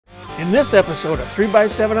In this episode of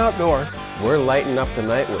 3x7 Outdoor, we're lighting up the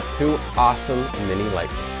night with two awesome mini light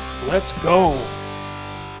kits. Let's go.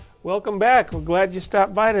 Welcome back. We're glad you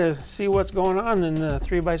stopped by to see what's going on in the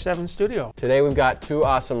 3x7 studio. Today we've got two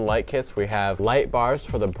awesome light kits. We have light bars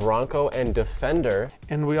for the Bronco and Defender.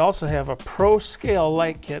 And we also have a pro scale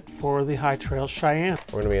light kit for the High Trail Cheyenne.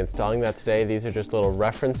 We're going to be installing that today. These are just little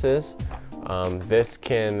references. This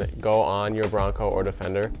can go on your Bronco or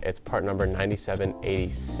Defender. It's part number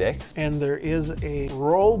 9786. And there is a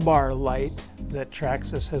roll bar light that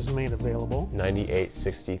Trx4m has made available.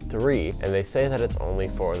 9863, and they say that it's only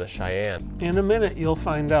for the Cheyenne. In a minute, you'll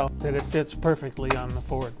find out that it fits perfectly on the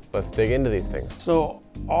Ford. Let's dig into these things. So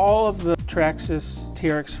all of the Trx4m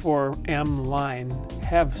Trx4m line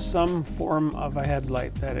have some form of a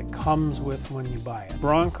headlight that it comes with when you buy it.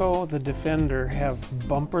 Bronco, the Defender have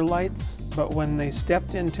bumper lights, but when they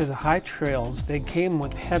stepped into the high trails, they came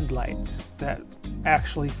with headlights that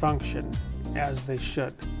actually function as they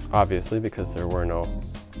should. Obviously, because there were no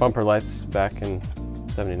bumper lights back in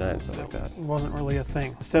 79, stuff like that. It wasn't really a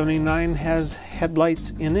thing. 79 has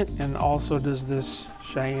headlights in it, and also does this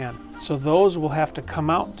Cheyenne. So those will have to come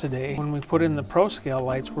out today. When we put in the Pro Scale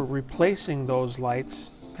lights, we're replacing those lights,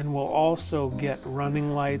 and we'll also get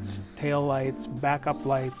running lights, tail lights, backup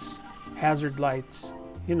lights, hazard lights.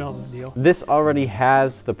 You know the deal. This already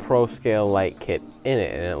has the Pro Scale light kit in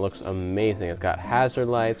it, and it looks amazing. It's got hazard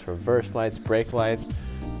lights, reverse lights, brake lights,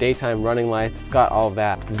 daytime running lights. It's got all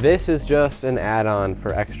that. This is just an add-on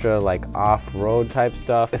for extra like off-road type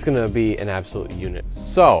stuff. It's gonna be an absolute unit.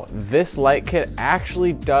 So this light kit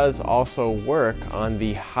actually does also work on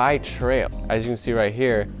the High Trail. As you can see right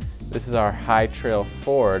here, this is our High Trail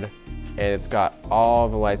Ford, and it's got all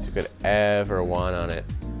the lights you could ever want on it.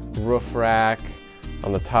 Roof rack,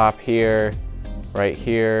 on the top here, right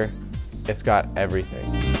here, it's got everything.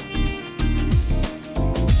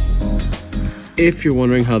 If you're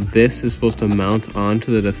wondering how this is supposed to mount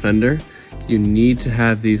onto the Defender, you need to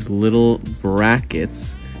have these little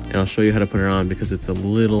brackets, and I'll show you how to put it on because it's a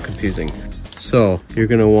little confusing. So you're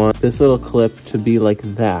gonna want this little clip to be like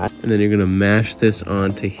that, and then you're gonna mash this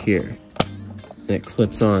onto here. And it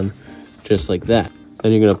clips on just like that.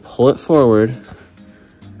 Then you're gonna pull it forward,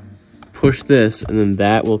 push this, and then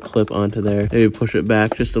that will clip onto there. Maybe push it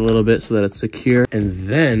back just a little bit so that it's secure. And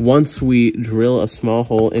then once we drill a small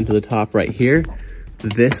hole into the top right here,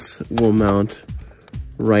 this will mount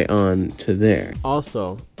right on to there.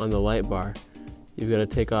 Also, on the light bar, you've got to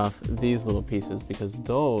take off these little pieces because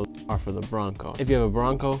those are for the Bronco. If you have a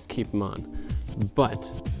Bronco, keep them on. But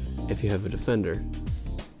if you have a Defender,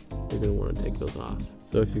 you're going to want to take those off.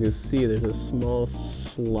 So if you can see, there's a small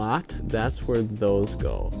slot. That's where those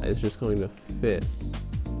go. It's just going to fit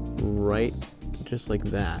right just like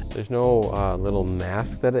that. There's no little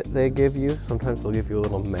mask that they give you. Sometimes they'll give you a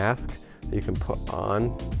little mask that you can put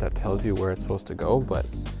on that tells you where it's supposed to go, but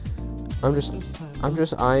I'm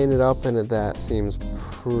just eyeing it up, and that seems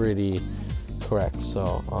pretty correct.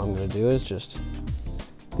 So all I'm gonna do is just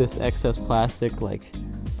this excess plastic like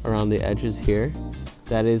around the edges here,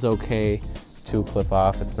 that is okay to clip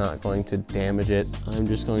off. It's not going to damage it. I'm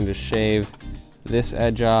just going to shave this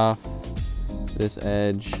edge off, this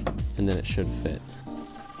edge, and then it should fit.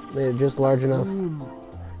 Made it just large enough.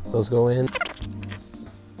 Those go in.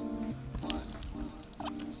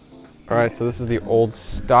 All right, so this is the old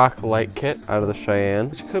stock light kit out of the Cheyenne.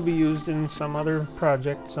 Which could be used in some other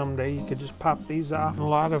project someday. You could just pop these off. A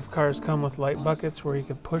lot of cars come with light buckets where you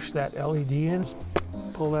could push that LED in,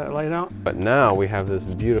 pull that light out. But now we have this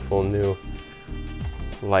beautiful new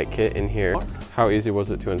light kit in here. How easy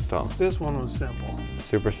was it to install? This one was simple.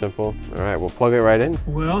 Super simple. All right, we'll plug it right in.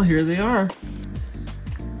 Well, here they are.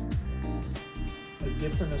 A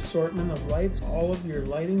different assortment of lights, all of your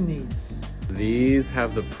lighting needs. These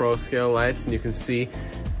have the Pro Scale lights, and you can see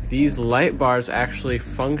these light bars actually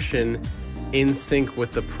function in sync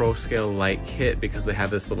with the Pro Scale light kit because they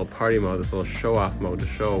have this little party mode, this little show off mode to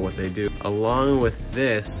show what they do. Along with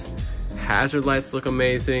this, hazard lights look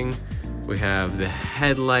amazing. We have the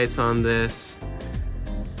headlights on this.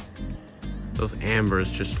 Those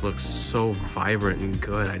ambers just look so vibrant and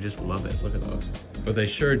good. I just love it. Look at those. But they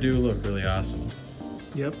sure do look really awesome.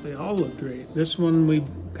 Yep, they all look great. This one we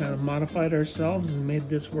kind of modified ourselves and made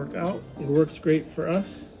this work out. It works great for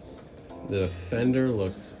us. The Defender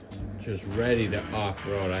looks just ready to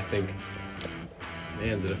off-road. I think,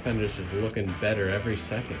 man, the Defender's just looking better every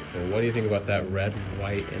second. Well, what do you think about that red,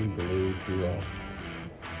 white, and blue duo?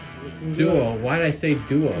 Duo? Why did I say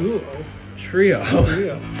duo? Duo. Trio.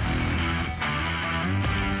 Trio.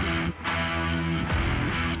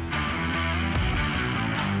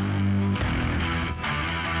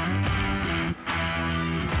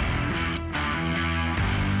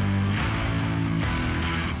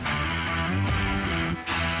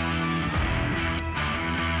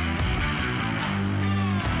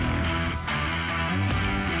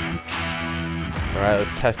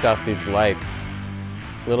 let's test out these lights.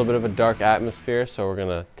 A little bit of a dark atmosphere, so we're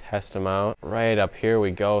gonna test them out. Right up here we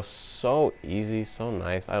go. So easy, so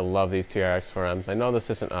nice. I love these Trx4Ms. I know this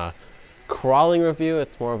isn't a crawling review,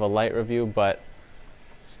 it's more of a light review, but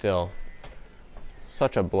still,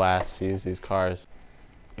 such a blast to use these cars.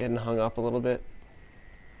 Getting hung up a little bit.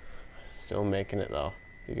 Still making it though.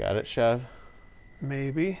 You got it, Chev?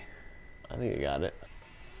 Maybe. I think you got it.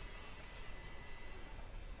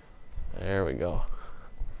 There we go.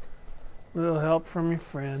 Little help from your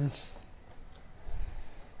friends.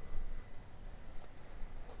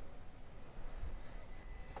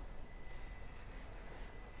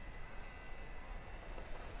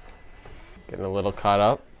 Getting a little caught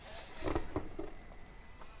up.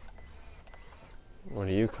 What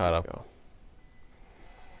are you caught up? Go.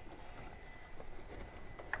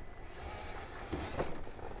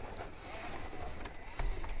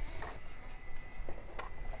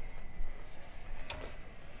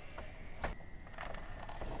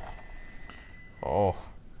 Oh.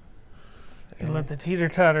 You let the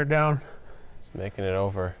teeter-totter down. It's making it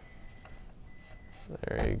over.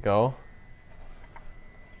 There you go.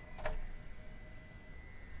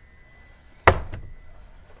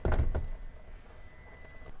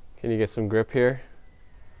 Can you get some grip here?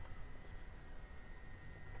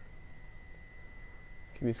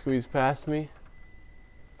 Can you squeeze past me?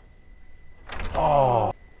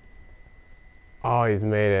 Oh! Oh, he's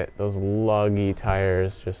made it. Those luggy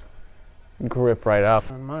tires just grip right up.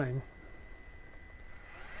 On mine.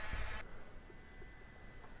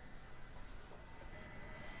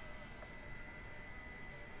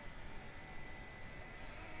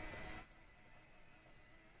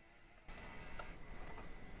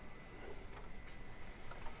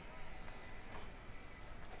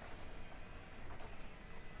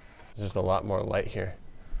 There's just a lot more light here.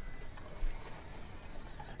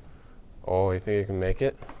 Oh, you think you can make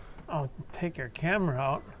it? I'll take your camera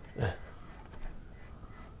out.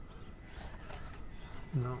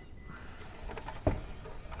 No.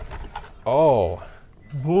 Oh!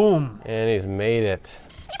 Boom! And he's made it.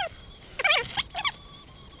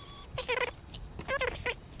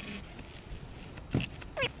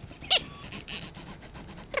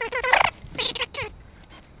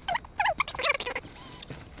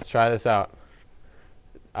 Let's try this out.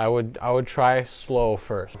 I would try slow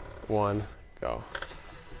first. 1, go.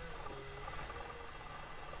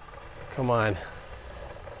 Come on.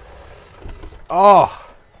 Oh!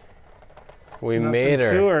 We made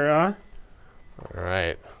her. To her, huh? All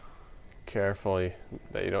right. Carefully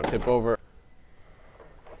that you don't tip over.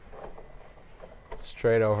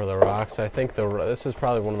 Straight over the rocks. I think this is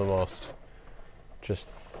probably one of the most just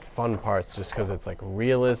fun parts, just because it's like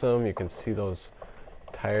realism. You can see those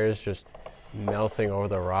tires just melting over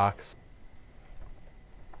the rocks.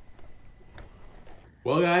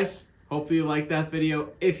 Well guys, hopefully you liked that video.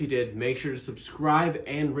 If you did, make sure to subscribe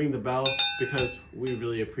and ring the bell because we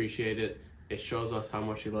really appreciate it. It shows us how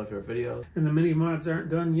much you love your videos. And the mini mods aren't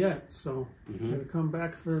done yet, so gotta come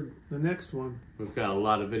back for the next one. We've got a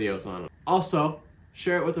lot of videos on them. Also,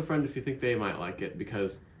 share it with a friend if you think they might like it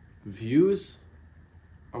because views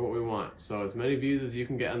are what we want. So as many views as you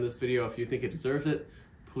can get on this video, if you think it deserves it,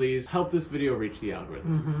 please help this video reach the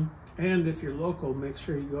algorithm. And if you're local, make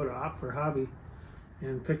sure you go to Opt for Hobby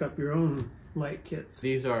and pick up your own light kits.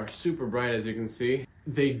 These are super bright, as you can see.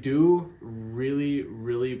 They do really,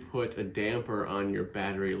 really put a damper on your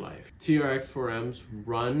battery life. Trx4Ms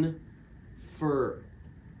run for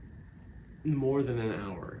more than an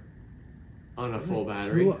hour on a full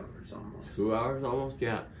battery. 2 hours almost. 2 hours almost,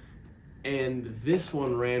 yeah. And this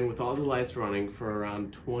one ran with all the lights running for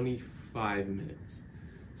around 25 minutes.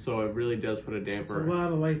 So it really does put a damper. It's a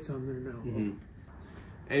lot of lights on there now.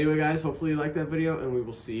 Anyway guys, hopefully you liked that video and we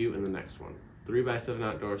will see you in the next one. 3x7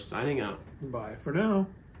 Outdoors signing out. Bye for now.